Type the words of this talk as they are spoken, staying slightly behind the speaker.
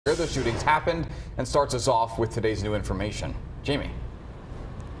Where the shootings happened and starts us off with today's new information. Jamie.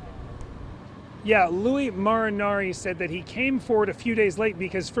 Yeah, Louis Marinari said that he came forward a few days late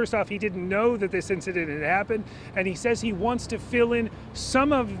because first off, he didn't know that this incident had happened, and he says he wants to fill in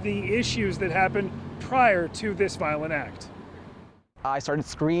some of the issues that happened prior to this violent act. I started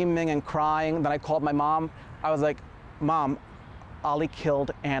screaming and crying. Then I called my mom. I was like, "Mom, Ali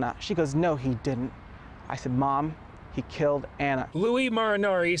killed Anna." She goes, "No, he didn't." I said, "Mom, he killed Anna." Louis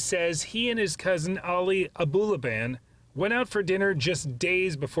Marinari says he and his cousin Ali Abulaban went out for dinner just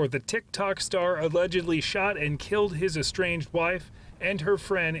days before the TikTok star allegedly shot and killed his estranged wife and her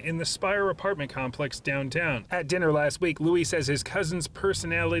friend in the Spire apartment complex downtown. At dinner last week, Louis says his cousin's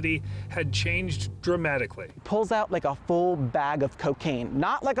personality had changed dramatically. Pulls out like a full bag of cocaine,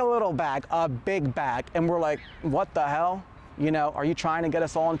 not like a little bag, a big bag. And we're like, "What the hell? You know, are you trying to get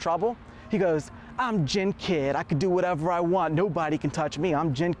us all in trouble?" He goes, "I'm Jin Kid. I could do whatever I want. Nobody can touch me.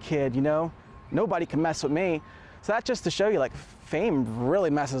 I'm Jin Kid, you know? Nobody can mess with me." So that's just to show you, like, fame really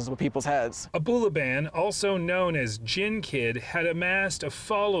messes with people's heads. Abulaban, also known as Jin Kid, had amassed a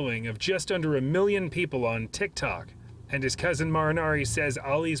following of just under 1 million people on TikTok. And his cousin Marinari says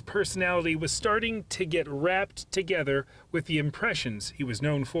Ali's personality was starting to get wrapped together with the impressions he was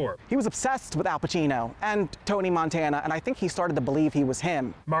known for. He was obsessed with Al Pacino and Tony Montana, and I think he started to believe he was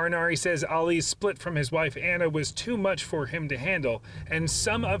him. Marinari says Ali's split from his wife Anna was too much for him to handle, and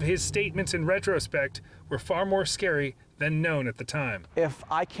some of his statements in retrospect were far more scary than known at the time. "If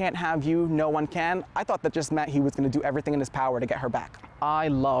I can't have you, no one can." I thought that just meant he was going to do everything in his power to get her back. I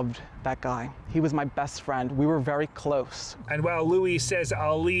loved that guy. He was my best friend. We were very close. And while Louis says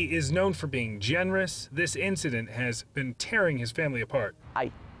Ali is known for being generous, this incident has been tearing his family apart.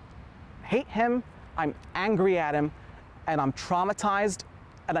 I hate him, I'm angry at him, and I'm traumatized,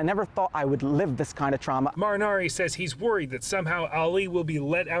 and I never thought I would live this kind of trauma. Marinari says he's worried that somehow Ali will be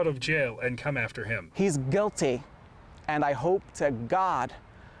let out of jail and come after him. He's guilty, and I hope to God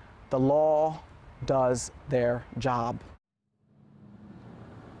the law does their job.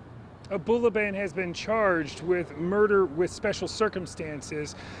 Abulaban has been charged with murder with special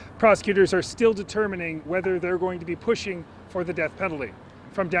circumstances. Prosecutors are still determining whether they're going to be pushing for the death penalty.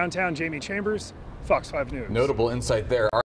 From downtown, Jamie Chambers, Fox 5 News. Notable insight there.